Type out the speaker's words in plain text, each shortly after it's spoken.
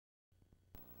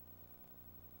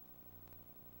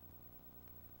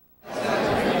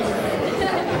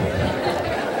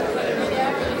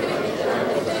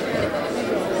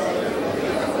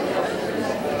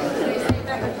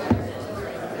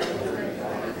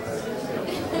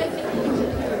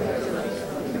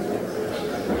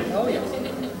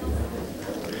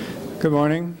Good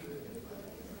morning.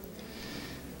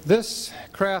 This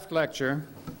craft lecture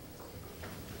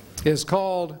is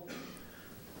called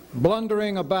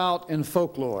Blundering About in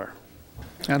Folklore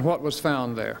and What Was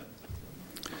Found There.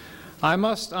 I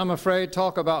must, I'm afraid,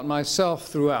 talk about myself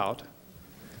throughout.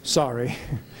 Sorry,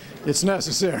 it's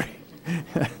necessary.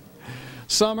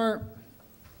 Summer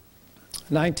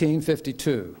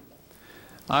 1952.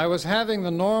 I was having the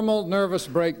normal nervous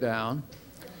breakdown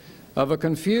of a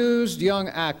confused young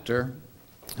actor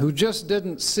who just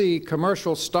didn't see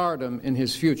commercial stardom in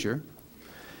his future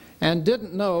and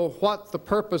didn't know what the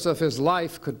purpose of his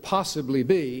life could possibly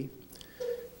be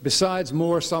besides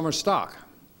more summer stock.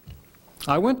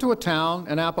 I went to a town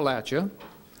in Appalachia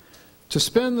to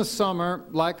spend the summer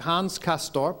like Hans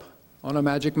Castorp on a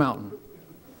magic mountain.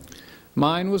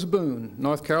 Mine was Boone,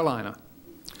 North Carolina,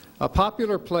 a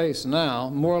popular place now,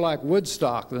 more like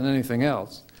Woodstock than anything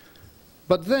else.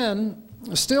 But then,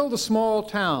 still the small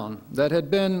town that had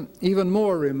been even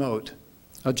more remote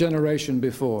a generation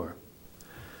before.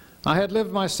 I had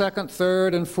lived my second,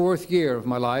 third, and fourth year of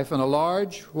my life in a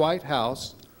large white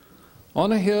house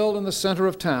on a hill in the center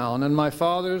of town, and my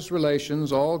father's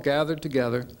relations all gathered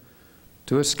together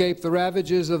to escape the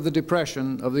ravages of the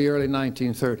Depression of the early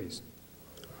 1930s.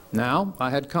 Now,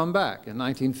 I had come back in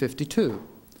 1952.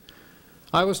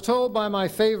 I was told by my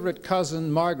favorite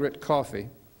cousin, Margaret Coffey,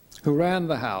 who ran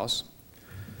the house,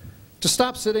 to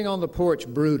stop sitting on the porch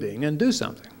brooding and do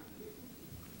something.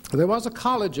 There was a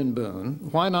college in Boone.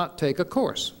 Why not take a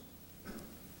course?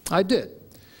 I did.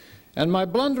 And my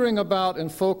blundering about in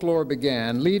folklore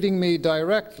began, leading me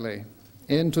directly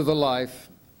into the life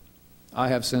I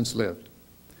have since lived.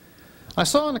 I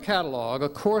saw in a catalog a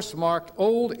course marked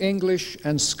Old English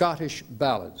and Scottish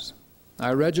Ballads.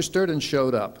 I registered and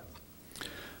showed up.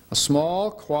 A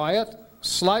small, quiet,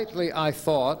 slightly, I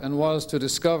thought, and was to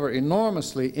discover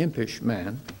enormously impish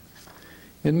man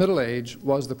in middle age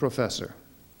was the professor.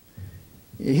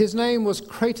 His name was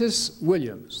Cratis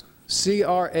Williams,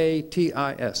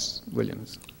 C-R-A-T-I-S,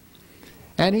 Williams.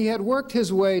 And he had worked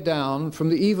his way down from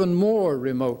the even more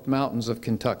remote mountains of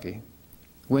Kentucky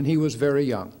when he was very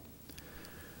young.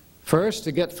 First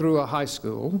to get through a high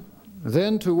school,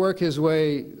 then to work his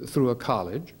way through a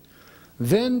college,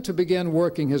 then to begin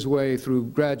working his way through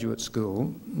graduate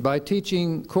school by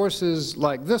teaching courses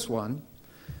like this one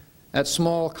at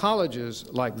small colleges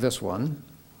like this one,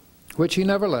 which he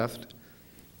never left,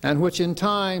 and which in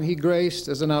time he graced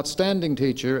as an outstanding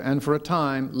teacher and for a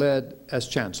time led as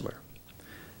chancellor.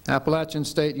 Appalachian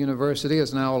State University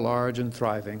is now a large and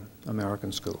thriving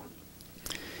American school.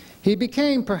 He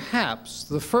became perhaps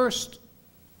the first,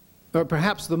 or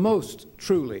perhaps the most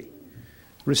truly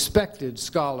respected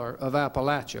scholar of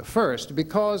Appalachia. First,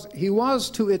 because he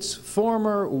was to its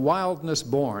former wildness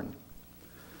born.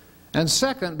 And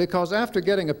second, because after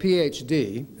getting a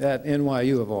PhD at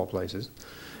NYU of all places,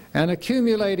 and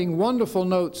accumulating wonderful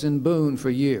notes in Boone for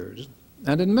years,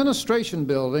 an administration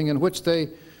building in which they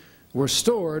were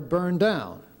stored burned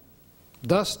down,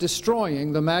 thus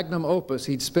destroying the magnum opus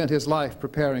he'd spent his life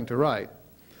preparing to write,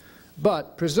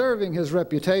 but preserving his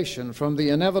reputation from the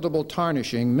inevitable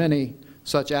tarnishing many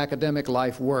such academic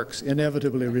life works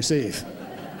inevitably receive.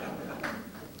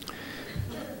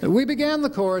 We began the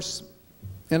course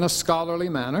in a scholarly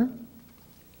manner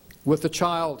with the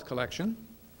Child Collection,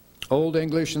 Old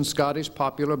English and Scottish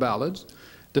Popular Ballads,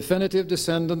 definitive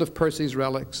descendant of Percy's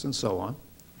relics, and so on,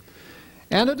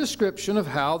 and a description of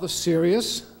how the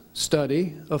serious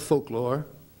study of folklore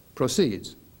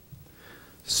proceeds.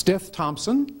 Stith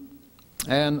Thompson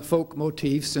and folk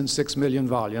motifs in 6 million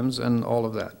volumes and all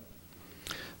of that.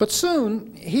 But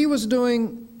soon, he was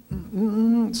doing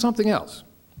something else.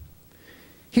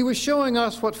 He was showing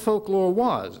us what folklore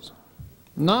was,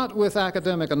 not with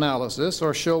academic analysis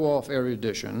or show-off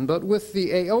erudition, but with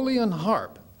the Aeolian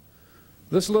harp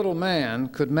this little man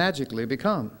could magically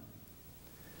become.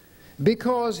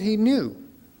 Because he knew,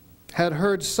 had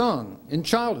heard sung in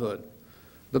childhood,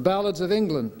 the ballads of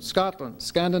England, Scotland,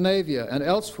 Scandinavia, and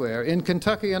elsewhere in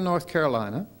Kentucky and North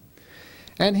Carolina,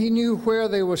 and he knew where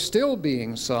they were still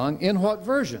being sung, in what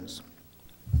versions.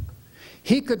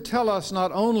 He could tell us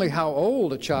not only how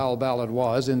old a child ballad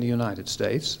was in the United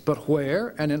States, but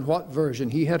where and in what version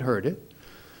he had heard it,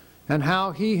 and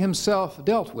how he himself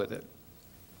dealt with it.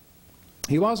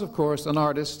 He was, of course, an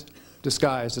artist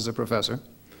disguised as a professor,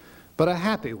 but a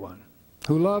happy one,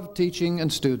 who loved teaching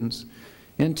and students,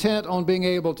 intent on being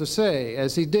able to say,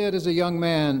 as he did as a young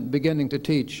man beginning to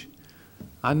teach,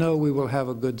 "I know we will have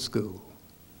a good school."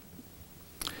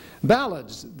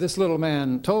 Ballads, this little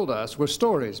man told us, were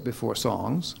stories before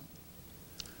songs,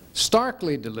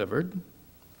 starkly delivered,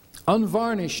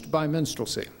 unvarnished by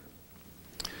minstrelsy.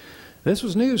 This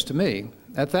was news to me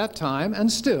at that time,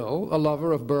 and still a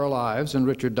lover of Burl Ives and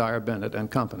Richard Dyer Bennett and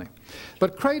company.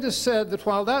 But Kratos said that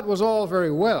while that was all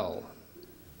very well,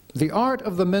 the art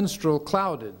of the minstrel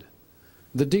clouded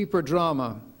the deeper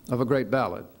drama of a great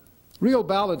ballad. Real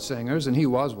ballad singers, and he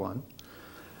was one,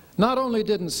 not only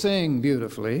didn't sing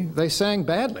beautifully, they sang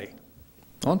badly,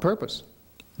 on purpose,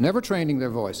 never training their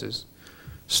voices,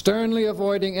 sternly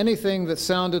avoiding anything that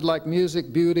sounded like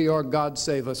music, beauty, or God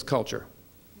save us culture.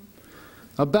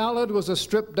 A ballad was a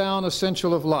stripped-down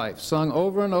essential of life, sung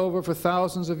over and over for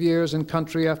thousands of years in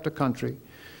country after country,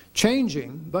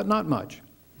 changing, but not much,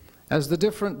 as the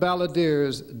different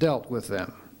balladeers dealt with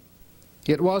them.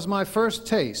 It was my first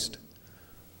taste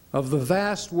of the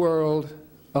vast world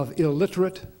of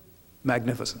illiterate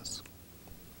magnificence.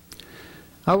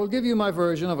 I will give you my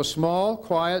version of a small,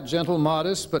 quiet, gentle,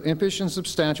 modest, but impish and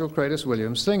substantial Kratos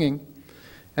Williams singing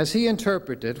as he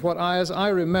interpreted what, as I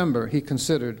remember, he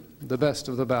considered the best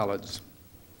of the ballads.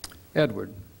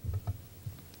 Edward.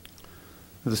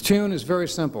 The tune is very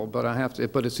simple, but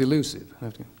it's elusive.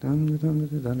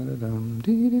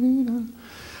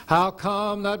 How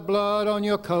come that blood on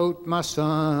your coat, my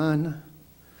son?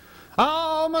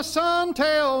 Oh, my son,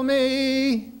 tell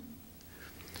me.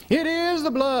 It is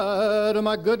the blood of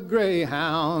my good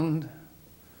greyhound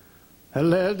that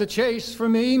led the chase for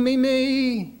me,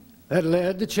 me, that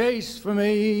led the chase for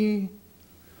me.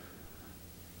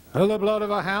 Well, the blood of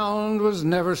a hound was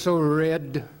never so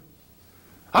red.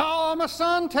 Oh, my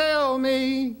son, tell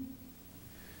me.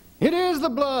 It is the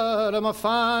blood of my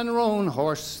fine roan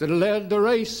horse that led the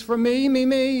race for me,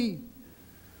 me,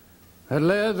 that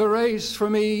led the race for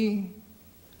me.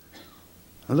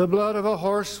 The blood of a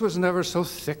horse was never so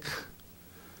thick.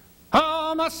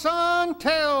 Oh, my son,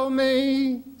 tell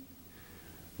me.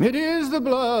 It is the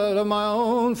blood of my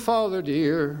own father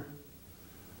dear,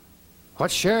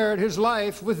 what shared his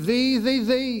life with thee,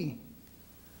 thee,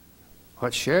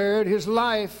 what shared his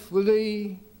life with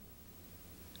thee.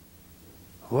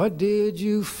 What did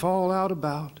you fall out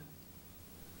about?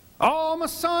 Oh, my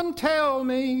son, tell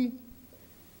me.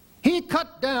 He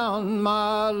cut down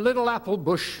my little apple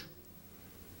bush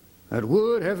that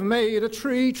would have made a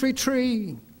tree,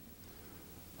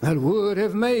 that would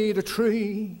have made a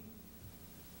tree.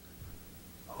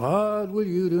 What will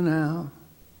you do now?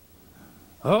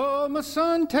 Oh, my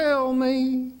son, tell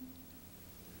me.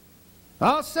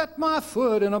 I'll set my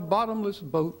foot in a bottomless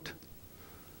boat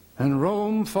and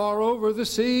roam far over the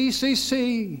sea,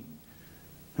 sea,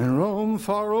 and roam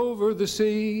far over the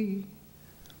sea.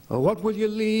 Oh, what will you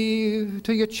leave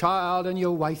to your child and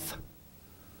your wife?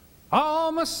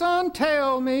 Oh, my son,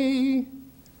 tell me.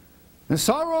 And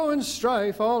sorrow and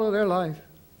strife all of their life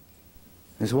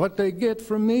is what they get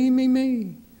from me,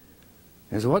 me,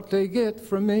 is what they get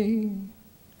from me.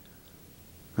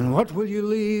 And what will you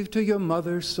leave to your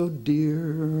mother so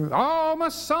dear? Oh, my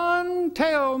son,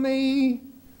 tell me.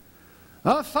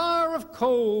 A fire of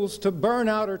coals to burn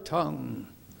out her tongue,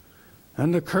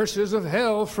 and the curses of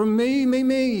hell from me,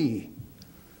 me,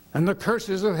 and the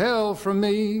curses of hell from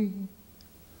me.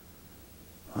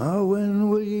 Oh, when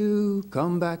will you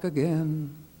come back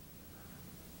again?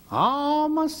 Oh,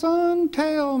 my son,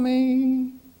 tell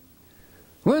me.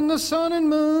 When the sun and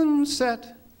moon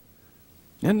set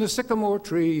in the sycamore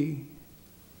tree,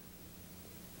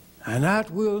 and that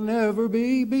will never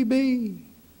be,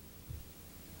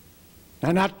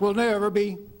 and that will never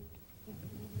be.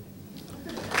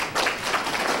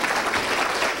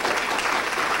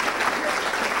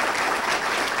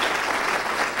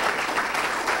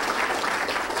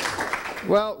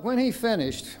 Well, when he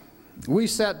finished, we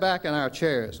sat back in our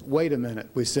chairs. Wait a minute,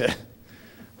 we said.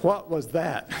 What was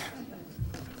that?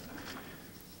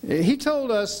 He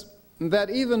told us that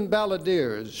even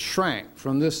balladeers shrank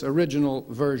from this original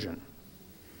version.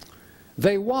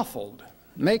 They waffled,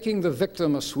 making the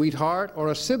victim a sweetheart or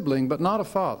a sibling, but not a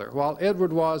father, while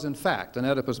Edward was, in fact, an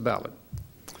Oedipus ballad.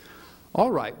 All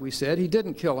right, we said, he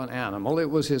didn't kill an animal, it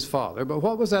was his father, but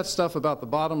what was that stuff about the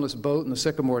bottomless boat and the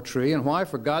sycamore tree, and why,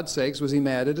 for God's sakes, was he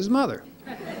mad at his mother?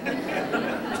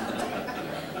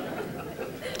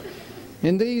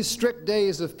 In these strict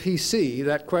days of PC,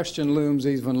 that question looms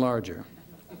even larger.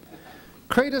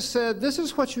 Kratos said, this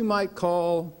is what you might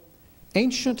call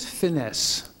ancient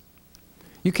finesse.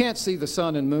 You can't see the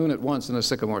sun and moon at once in a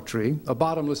sycamore tree. A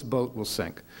bottomless boat will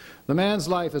sink. The man's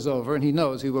life is over, and he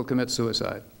knows he will commit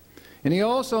suicide. And he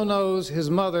also knows his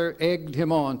mother egged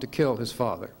him on to kill his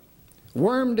father.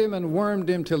 Wormed him and wormed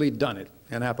him till he'd done it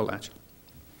in Appalachia.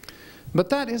 But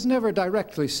that is never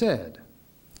directly said.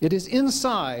 It is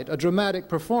inside a dramatic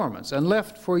performance and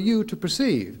left for you to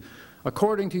perceive,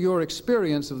 according to your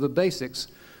experience of the basics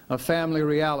of family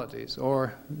realities,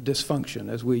 or dysfunction,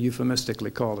 as we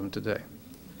euphemistically call them today.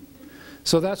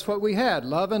 So that's what we had: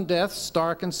 love and death,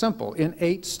 stark and simple, in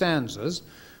 8 stanzas,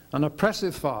 an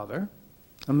oppressive father,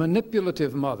 a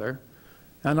manipulative mother,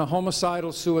 and a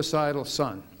homicidal, suicidal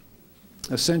son.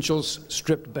 Essentials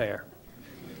stripped bare.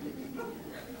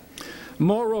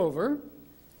 Moreover,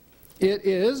 it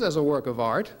is, as a work of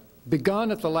art,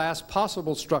 begun at the last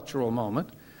possible structural moment,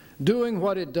 doing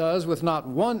what it does with not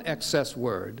one excess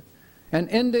word, and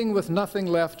ending with nothing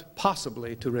left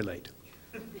possibly to relate.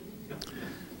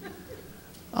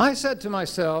 I said to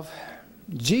myself,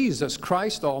 Jesus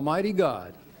Christ, Almighty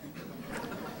God,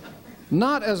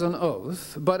 not as an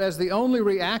oath, but as the only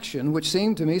reaction which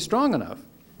seemed to me strong enough.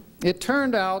 It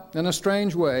turned out, in a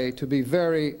strange way, to be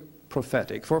very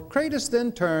prophetic, for Kratos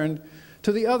then turned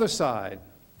to the other side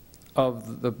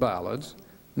of the ballads,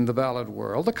 in the ballad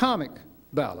world, the comic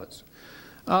ballads.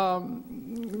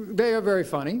 They are very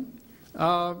funny.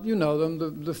 You know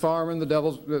them, the farmer and the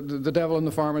devil and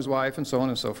the farmer's wife, and so on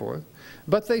and so forth.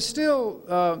 But they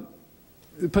still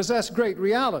possess great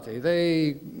reality.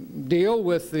 They deal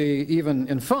with even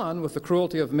in fun, with the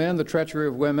cruelty of men, the treachery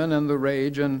of women, and the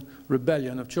rage and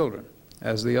rebellion of children,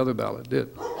 as the other ballad did.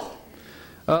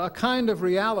 A kind of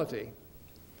reality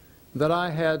that I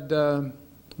had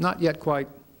not yet quite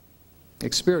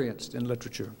experienced in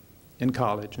literature, in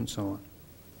college, and so on.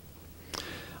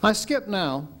 I skip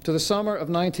now to the summer of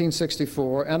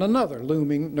 1964 and another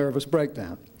looming nervous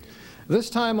breakdown. This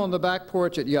time on the back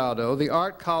porch at Yaddo, the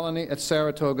art colony at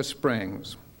Saratoga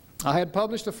Springs. I had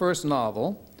published a first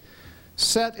novel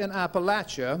set in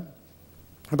Appalachia,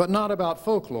 but not about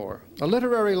folklore. A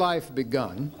literary life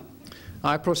begun,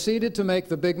 I proceeded to make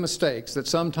the big mistakes that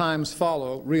sometimes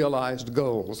follow realized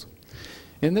goals.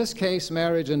 In this case,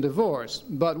 marriage and divorce,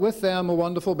 but with them a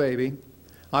wonderful baby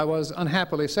I was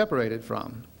unhappily separated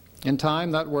from. In time,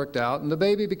 that worked out, and the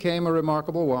baby became a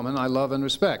remarkable woman I love and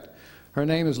respect. Her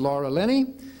name is Laura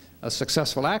Linney, a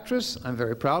successful actress. I'm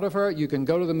very proud of her. You can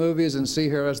go to the movies and see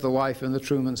her as the wife in the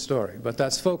Truman Story, but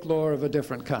that's folklore of a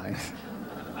different kind.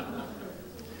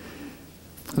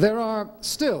 There are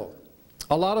still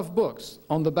a lot of books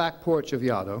on the back porch of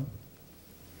Yaddo,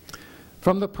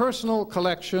 from the personal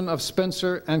collection of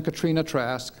Spencer and Katrina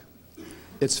Trask,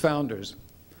 its founders.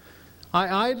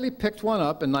 I idly picked one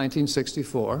up in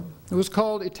 1964. It was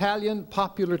called Italian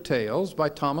Popular Tales by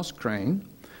Thomas Crane,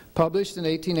 published in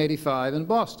 1885 in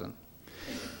Boston.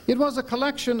 It was a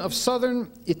collection of southern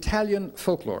Italian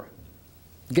folklore,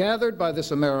 gathered by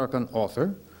this American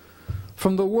author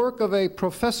from the work of a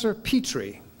Professor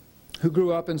Petrie, who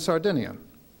grew up in Sardinia.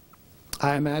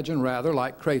 I imagine rather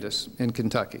like Kratos in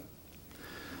Kentucky.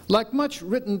 Like much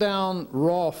written down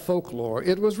raw folklore,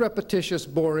 it was repetitious,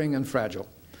 boring, and fragile,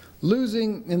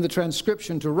 losing in the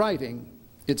transcription to writing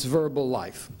its verbal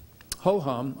life.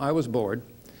 Ho-hum, I was bored.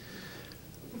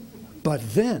 But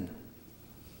then,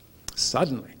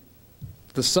 suddenly,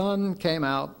 the sun came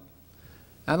out,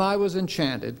 and I was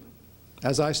enchanted,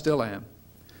 as I still am,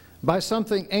 by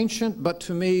something ancient but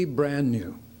to me brand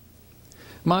new.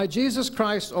 My Jesus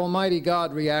Christ Almighty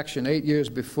God reaction 8 years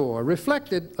before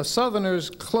reflected a Southerner's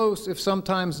close, if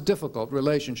sometimes difficult,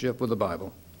 relationship with the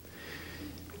Bible.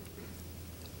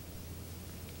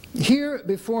 Here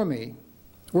before me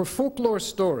were folklore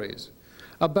stories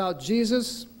about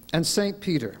Jesus and St.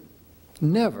 Peter,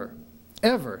 never,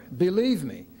 ever, believe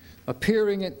me,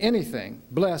 appearing in anything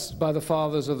blessed by the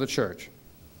fathers of the church.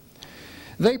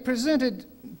 They presented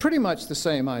pretty much the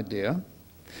same idea,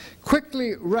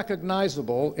 quickly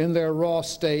recognizable in their raw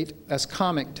state as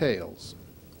comic tales,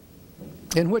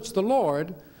 in which the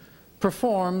Lord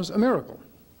performs a miracle.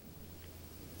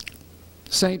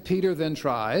 St. Peter then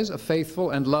tries, a faithful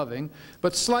and loving,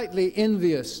 but slightly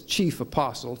envious chief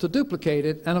apostle, to duplicate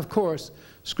it, and of course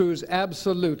screws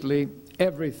absolutely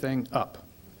everything up.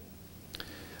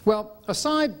 Well,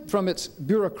 aside from its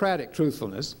bureaucratic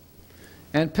truthfulness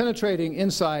and penetrating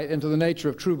insight into the nature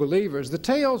of true believers, the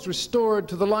tales restored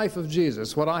to the life of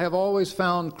Jesus what I have always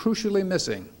found crucially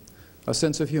missing: a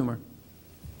sense of humor.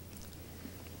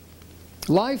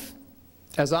 Life,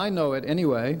 as I know it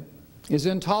anyway, is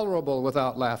intolerable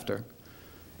without laughter.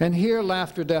 And here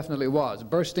laughter definitely was,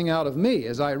 bursting out of me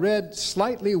as I read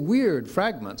slightly weird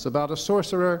fragments about a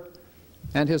sorcerer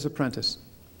and his apprentice.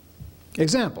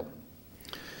 Example: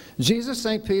 Jesus,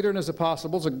 St. Peter, and his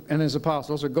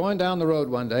apostles are going down the road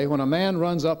one day when a man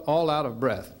runs up all out of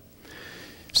breath.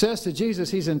 Says to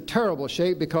Jesus he's in terrible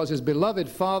shape because his beloved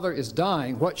father is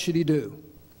dying. What should he do?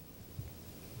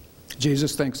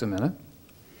 Jesus thinks a minute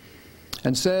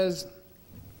and says,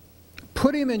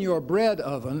 "Put him in your bread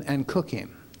oven and cook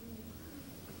him."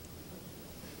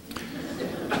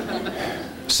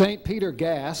 St. Peter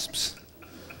gasps,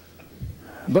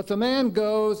 but the man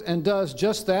goes and does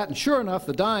just that, and sure enough,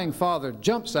 the dying father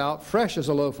jumps out, fresh as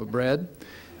a loaf of bread,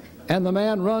 and the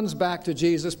man runs back to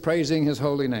Jesus, praising his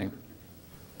holy name.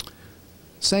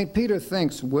 St. Peter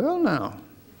thinks, well now,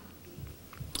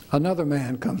 another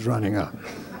man comes running up,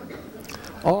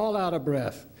 all out of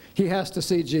breath. He has to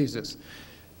see Jesus.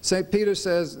 St. Peter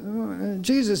says,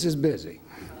 Jesus is busy.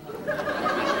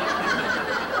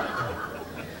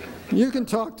 You can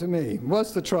talk to me.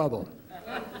 What's the trouble?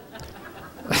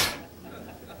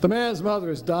 The man's mother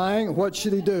is dying. What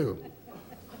should he do?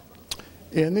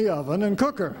 In the oven and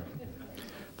cook her.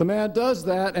 The man does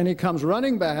that, and he comes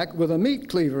running back with a meat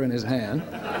cleaver in his hand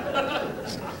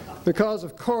because,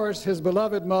 of course, his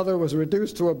beloved mother was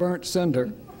reduced to a burnt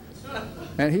cinder,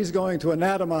 and he's going to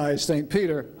anatomize St.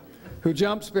 Peter, who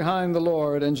jumps behind the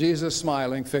Lord, and Jesus,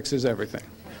 smiling, fixes everything.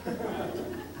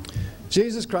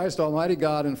 Jesus Christ, Almighty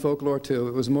God, in Folklore 2,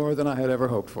 it was more than I had ever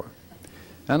hoped for.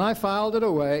 And I filed it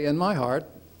away in my heart,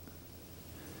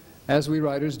 as we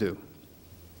writers do.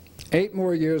 8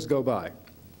 more years go by.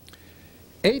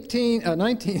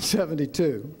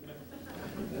 1972.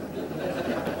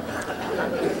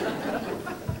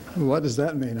 What does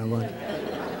that mean, I wonder?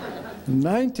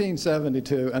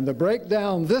 1972, and the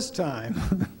breakdown this time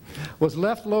was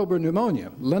left lobar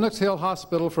pneumonia, Lenox Hill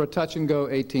Hospital for a touch-and-go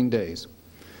 18 days.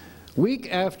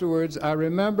 Week afterwards, I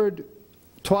remembered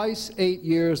twice 8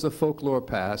 years of Folklore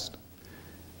passed,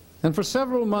 and for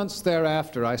several months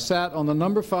thereafter, I sat on the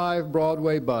number 5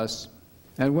 Broadway bus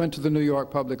and went to the New York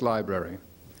Public Library.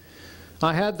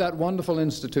 I had that wonderful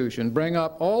institution bring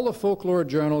up all the folklore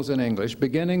journals in English,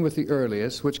 beginning with the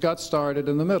earliest, which got started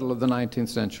in the middle of the 19th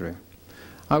century.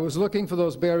 I was looking for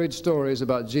those buried stories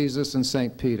about Jesus and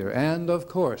St. Peter, and of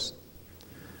course,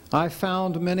 I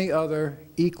found many other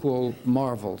equal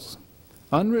marvels,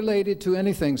 unrelated to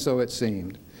anything, so it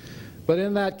seemed. But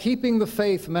in that keeping the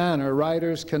faith manner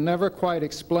writers can never quite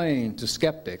explain to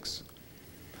skeptics,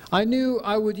 I knew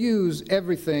I would use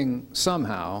everything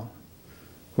somehow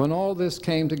when all this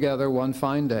came together one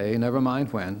fine day, never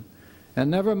mind when,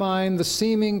 and never mind the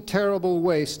seeming terrible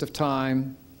waste of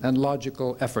time and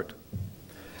logical effort.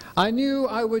 I knew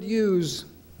I would use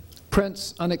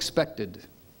Prince Unexpected,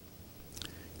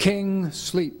 King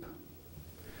Sleep,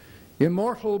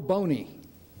 Immortal Boney,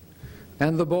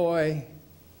 and the boy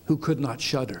who could not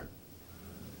shudder.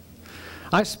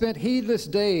 I spent heedless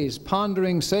days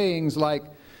pondering sayings like,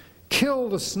 kill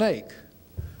the snake,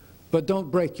 but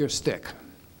don't break your stick.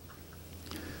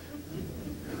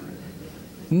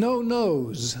 No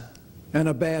nose and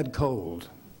a bad cold.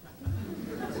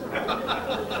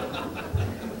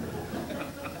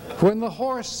 When the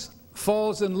horse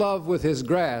falls in love with his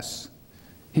grass,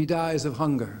 he dies of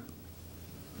hunger.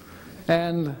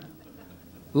 And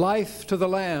life to the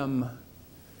lamb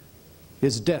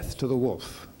is death to the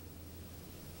wolf.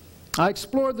 I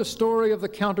explored the story of the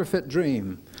counterfeit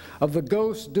dream, of the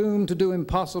ghost doomed to do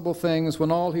impossible things when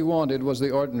all he wanted was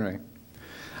the ordinary.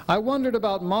 I wondered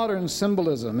about modern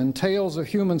symbolism and tales of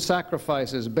human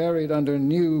sacrifices buried under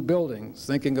new buildings,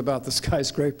 thinking about the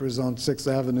skyscrapers on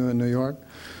 6th Avenue in New York,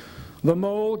 the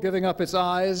mole giving up its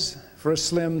eyes for a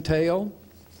slim tail,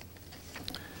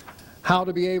 how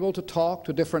to be able to talk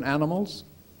to different animals,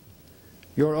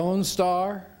 your own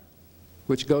star,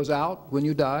 which goes out when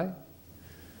you die,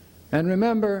 and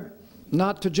remember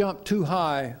not to jump too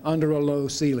high under a low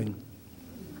ceiling.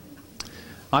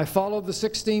 I followed the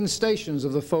 16 stations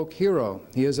of the folk hero.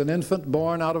 He is an infant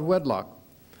born out of wedlock,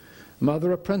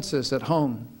 mother a princess at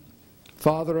home,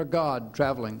 father a god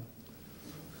traveling,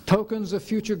 tokens of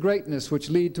future greatness which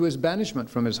lead to his banishment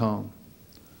from his home,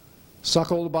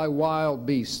 suckled by wild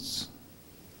beasts,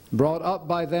 brought up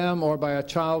by them or by a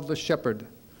childless shepherd,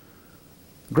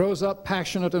 grows up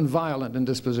passionate and violent in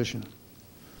disposition,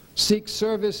 seeks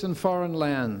service in foreign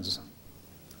lands,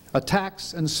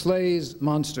 attacks and slays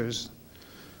monsters,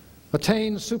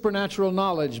 attains supernatural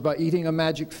knowledge by eating a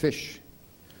magic fish,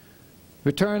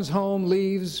 returns home,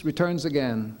 leaves, returns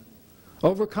again,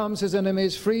 overcomes his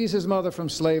enemies, frees his mother from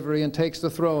slavery, and takes the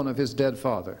throne of his dead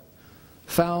father,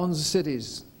 founds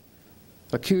cities,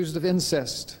 accused of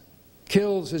incest,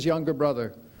 kills his younger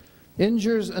brother,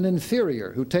 injures an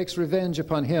inferior who takes revenge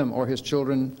upon him or his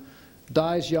children,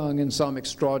 dies young in some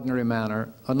extraordinary manner,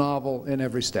 a novel in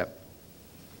every step.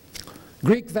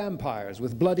 Greek vampires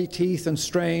with bloody teeth and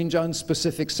strange,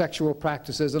 unspecific sexual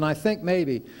practices, and I think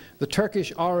maybe the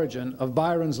Turkish origin of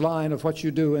Byron's line of what you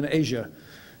do in Asia,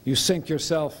 you sink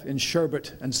yourself in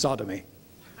sherbet and sodomy.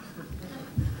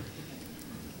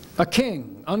 A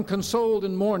king, unconsoled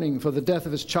in mourning for the death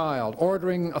of his child,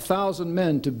 ordering 1,000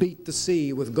 men to beat the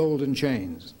sea with golden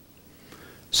chains.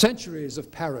 centuries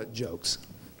of parrot jokes.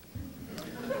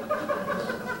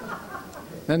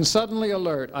 Then suddenly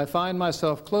alert, I find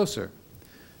myself closer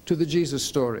to the Jesus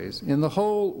stories in the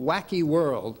whole wacky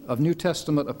world of New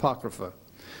Testament Apocrypha,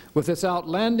 with its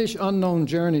outlandish unknown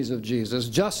journeys of Jesus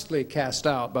justly cast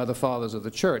out by the fathers of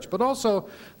the church, but also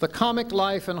the comic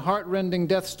life and heart-rending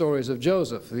death stories of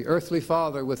Joseph, the earthly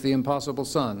father with the impossible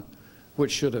son,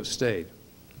 which should have stayed.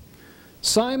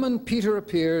 Simon Peter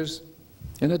appears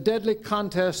in a deadly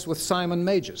contest with Simon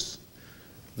Magus,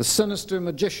 the sinister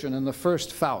magician in the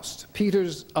first Faust,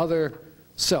 Peter's other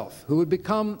self, who would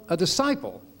become a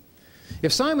disciple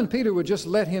if Simon Peter would just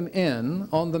let him in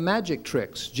on the magic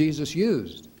tricks Jesus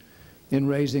used in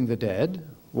raising the dead,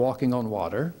 walking on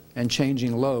water, and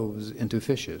changing loaves into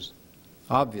fishes.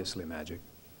 Obviously magic.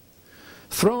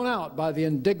 Thrown out by the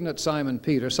indignant Simon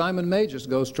Peter, Simon Magus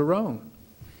goes to Rome.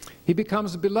 He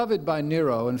becomes beloved by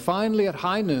Nero and finally at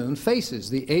high noon faces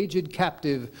the aged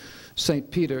captive St.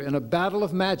 Peter in a battle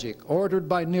of magic ordered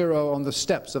by Nero on the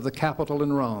steps of the Capitol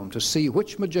in Rome to see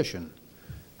which magician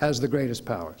has the greatest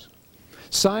powers.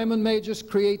 Simon Magus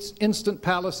creates instant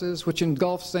palaces which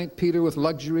engulf St. Peter with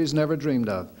luxuries never dreamed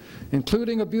of,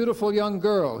 including a beautiful young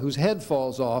girl whose head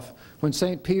falls off when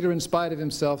St. Peter, in spite of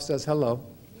himself, says hello.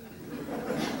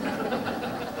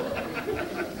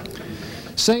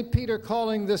 St. Peter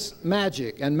calling this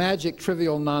magic and magic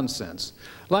trivial nonsense,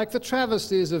 like the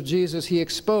travesties of Jesus he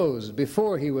exposed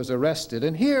before he was arrested.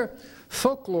 And here,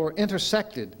 folklore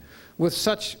intersected with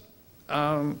such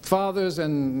fathers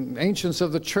and ancients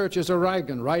of the church as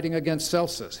Origen writing against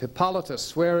Celsus, Hippolytus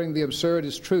swearing the absurd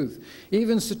is truth,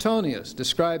 even Suetonius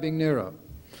describing Nero.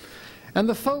 And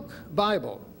the folk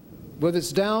Bible, with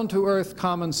its down-to-earth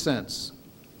common sense,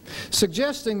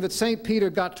 suggesting that St. Peter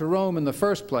got to Rome in the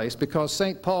first place because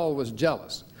St. Paul was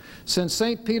jealous. Since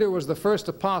St. Peter was the first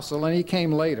apostle and he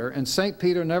came later, and St.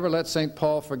 Peter never let St.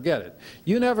 Paul forget it.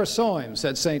 You never saw him,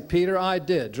 said St. Peter. I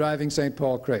did, driving St.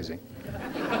 Paul crazy.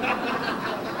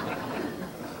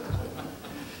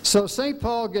 So St.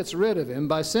 Paul gets rid of him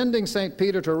by sending St.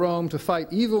 Peter to Rome to fight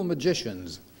evil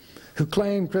magicians who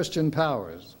claim Christian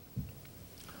powers.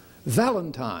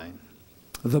 Valentine,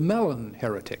 the melon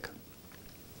heretic.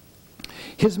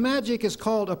 His magic is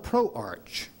called a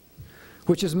proarch,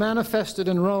 which is manifested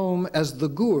in Rome as the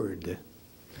gourd,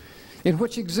 in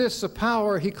which exists a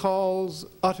power he calls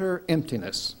utter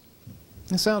emptiness. Does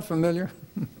that sound familiar?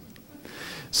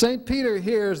 St. Peter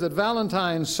hears that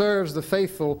Valentine serves the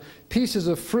faithful pieces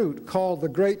of fruit called the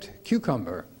great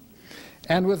cucumber,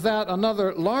 and with that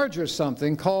another larger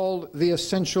something called the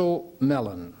essential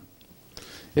melon.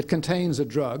 It contains a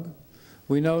drug.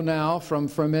 We know now from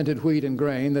fermented wheat and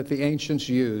grain that the ancients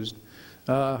used,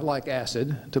 like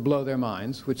acid, to blow their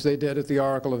minds, which they did at the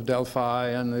Oracle of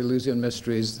Delphi and the Eleusinian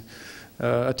Mysteries,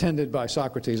 attended by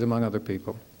Socrates, among other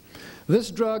people.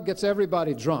 This drug gets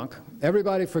everybody drunk.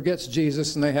 Everybody forgets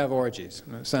Jesus, and they have orgies.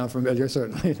 Sound familiar,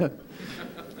 certainly.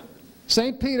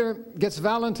 St. Peter gets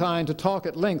Valentine to talk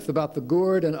at length about the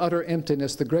gourd and utter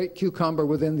emptiness, the great cucumber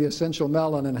within the essential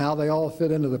melon, and how they all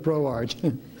fit into the proarch,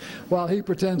 while he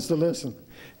pretends to listen.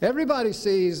 Everybody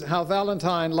sees how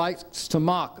Valentine likes to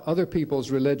mock other people's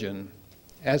religion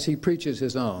as he preaches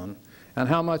his own, and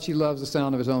how much he loves the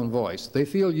sound of his own voice. They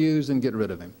feel used and get rid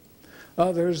of him.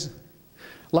 Others,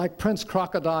 like Prince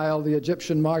Crocodile, the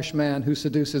Egyptian marshman who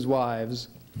seduces wives,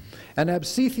 and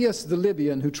Absithius the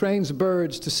Libyan, who trains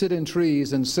birds to sit in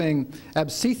trees and sing.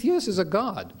 Absithius is a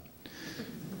god.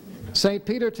 St.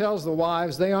 Peter tells the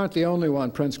wives they aren't the only one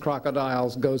Prince Crocodile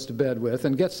goes to bed with,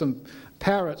 and gets some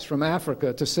parrots from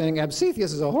Africa to sing,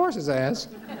 Absithius is a horse's ass.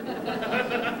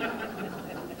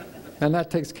 And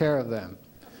that takes care of them.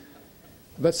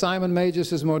 But Simon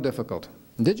Magus is more difficult.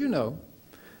 Did you know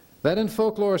that in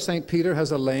folklore St. Peter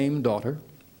has a lame daughter?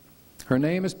 Her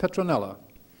name is Petronella.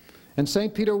 And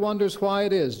St. Peter wonders why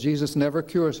it is Jesus never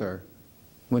cures her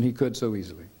when he could so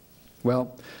easily.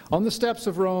 Well, on the steps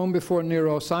of Rome before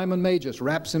Nero, Simon Magus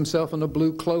wraps himself in a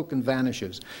blue cloak and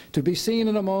vanishes, to be seen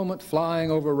in a moment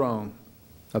flying over Rome.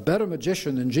 A better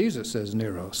magician than Jesus, says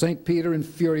Nero. St. Peter,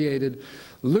 infuriated,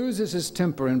 loses his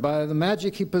temper, and by the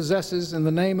magic he possesses, in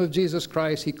the name of Jesus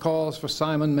Christ, he calls for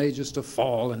Simon Magus to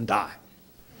fall and die.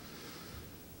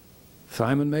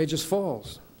 Simon Magus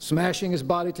falls, smashing his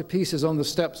body to pieces on the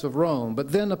steps of Rome,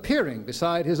 but then appearing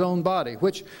beside his own body,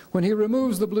 which, when he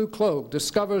removes the blue cloak,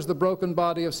 discovers the broken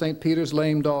body of St. Peter's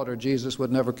lame daughter Jesus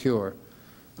would never cure,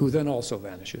 who then also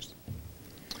vanishes.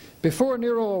 Before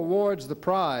Nero awards the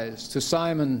prize to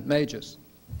Simon Magus,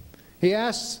 he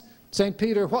asks St.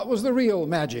 Peter what was the real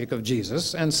magic of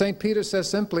Jesus, and St. Peter says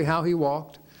simply how he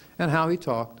walked and how he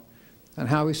talked and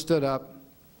how he stood up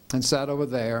and sat over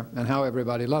there and how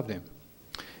everybody loved him.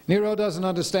 Nero doesn't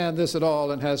understand this at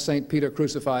all and has St. Peter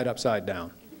crucified upside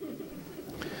down.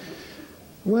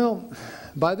 Well,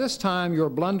 by this time, your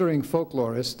blundering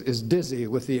folklorist is dizzy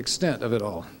with the extent of it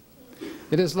all.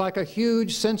 It is like a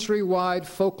huge century-wide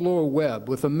folklore web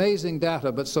with amazing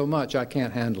data, but so much I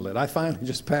can't handle it. I finally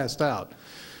just passed out,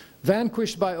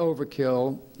 vanquished by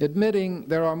overkill, admitting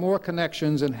there are more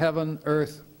connections in heaven,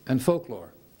 earth, and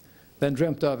folklore than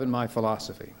dreamt of in my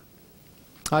philosophy.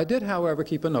 I did, however,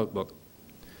 keep a notebook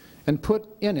and put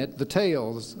in it the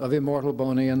tales of immortal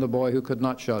Boney and the boy who could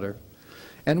not shudder,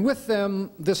 and with them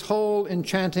this whole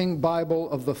enchanting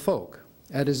Bible of the folk,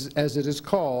 as it is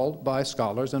called by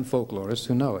scholars and folklorists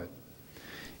who know it.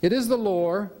 It is the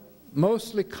lore,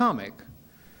 mostly comic,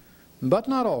 but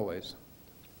not always,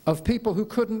 of people who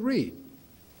couldn't read,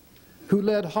 who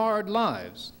led hard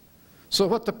lives. So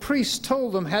what the priests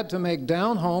told them had to make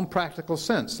down-home practical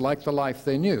sense, like the life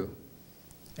they knew,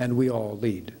 and we all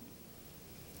lead.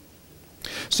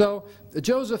 So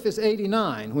Joseph is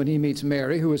 89 when he meets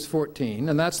Mary, who is 14,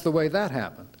 and that's the way that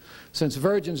happened, since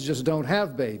virgins just don't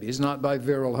have babies, not by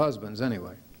virile husbands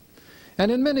anyway.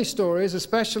 And in many stories,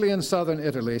 especially in southern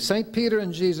Italy, St. Peter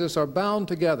and Jesus are bound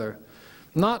together,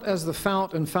 not as the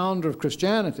fount and founder of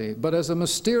Christianity, but as a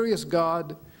mysterious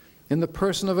God in the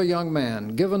person of a young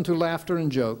man, given to laughter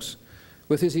and jokes,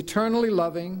 with his eternally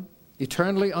loving,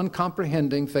 eternally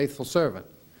uncomprehending, faithful servant.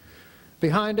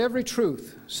 Behind every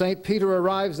truth St. Peter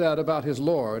arrives at about his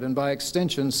Lord, and by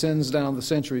extension sends down the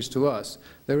centuries to us,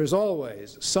 there is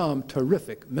always some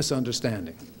terrific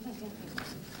misunderstanding.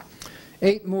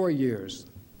 8 more years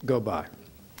go by.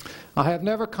 I have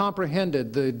never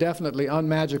comprehended the definitely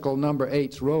unmagical number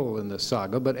 8's role in this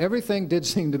saga, but everything did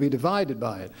seem to be divided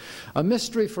by it. A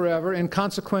mystery forever,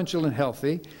 inconsequential and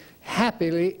healthy,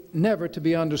 happily never to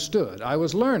be understood. I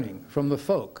was learning from the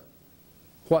folk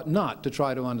what not to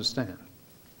try to understand.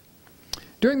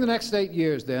 During the next 8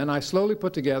 years, then, I slowly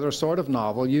put together a sort of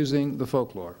novel using the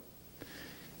folklore.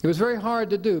 It was very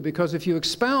hard to do because if you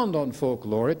expound on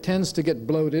folklore, it tends to get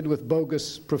bloated with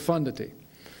bogus profundity,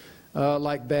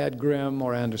 like Bad Grimm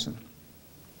or Anderson.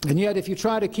 And yet, if you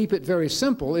try to keep it very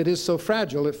simple, it is so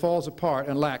fragile it falls apart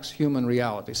and lacks human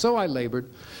reality. So I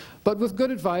labored, but with good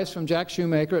advice from Jack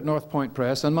Shoemaker at North Point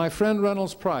Press and my friend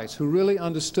Reynolds Price, who really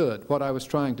understood what I was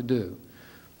trying to do.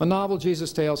 The novel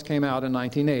JesusTales came out in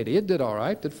 1980. It did all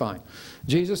right, did fine.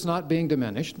 Jesus not being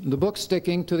diminished, the book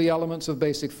sticking to the elements of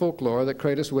basic folklore that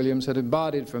Kratos Williams had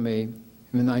embodied for me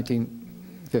in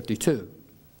 1952.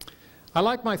 I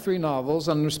like my 3 novels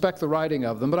and respect the writing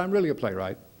of them, but I'm really a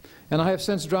playwright, and I have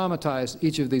since dramatized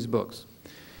each of these books.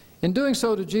 In doing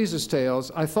so to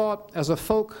JesusTales, I thought, as a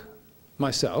folk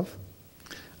myself,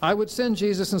 I would send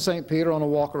Jesus and St. Peter on a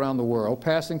walk around the world,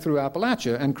 passing through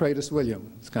Appalachia and Kratos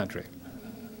Williams' country.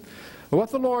 What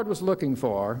the Lord was looking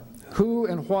for, who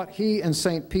and what he and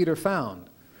St. Peter found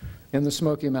in the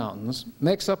Smoky Mountains,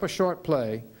 makes up a short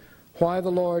play, Why the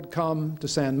Lord Come to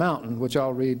Sand Mountain, which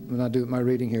I'll read when I do my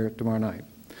reading here tomorrow night.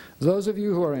 Those of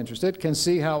you who are interested can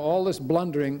see how all this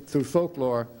blundering through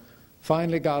folklore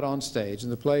finally got on stage,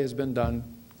 and the play has been done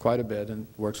quite a bit and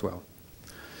works well.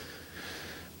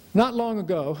 Not long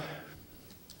ago,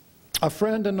 a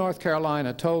friend in North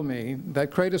Carolina told me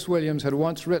that Kratos Williams had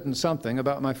once written something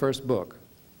about my first book.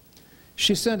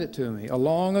 She sent it to me, a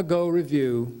long ago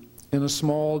review in a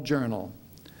small journal.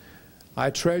 I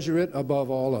treasure it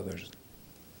above all others.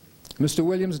 Mr.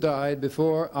 Williams died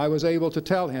before I was able to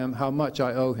tell him how much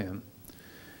I owe him.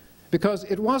 Because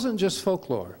it wasn't just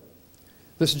folklore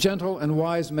this gentle and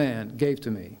wise man gave to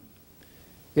me.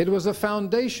 It was a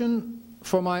foundation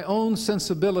for my own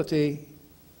sensibility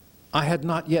I had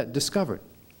not yet discovered.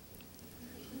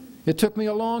 It took me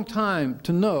a long time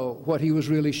to know what he was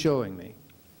really showing me.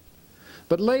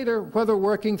 But later, whether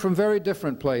working from very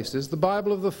different places, the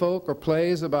Bible of the folk or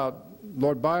plays about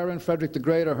Lord Byron, Frederick the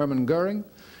Great, or Hermann Goering,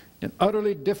 in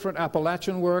utterly different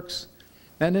Appalachian works,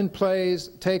 and in plays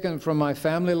taken from my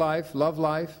family life, love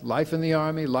life, life in the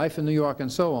Army, life in New York,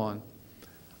 and so on,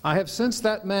 I have since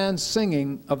that man's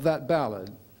singing of that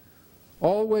ballad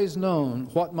always known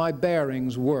what my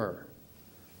bearings were.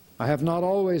 I have not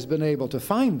always been able to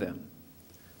find them,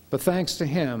 but thanks to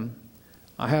him,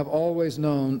 I have always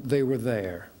known they were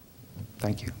there.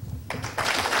 Thank you.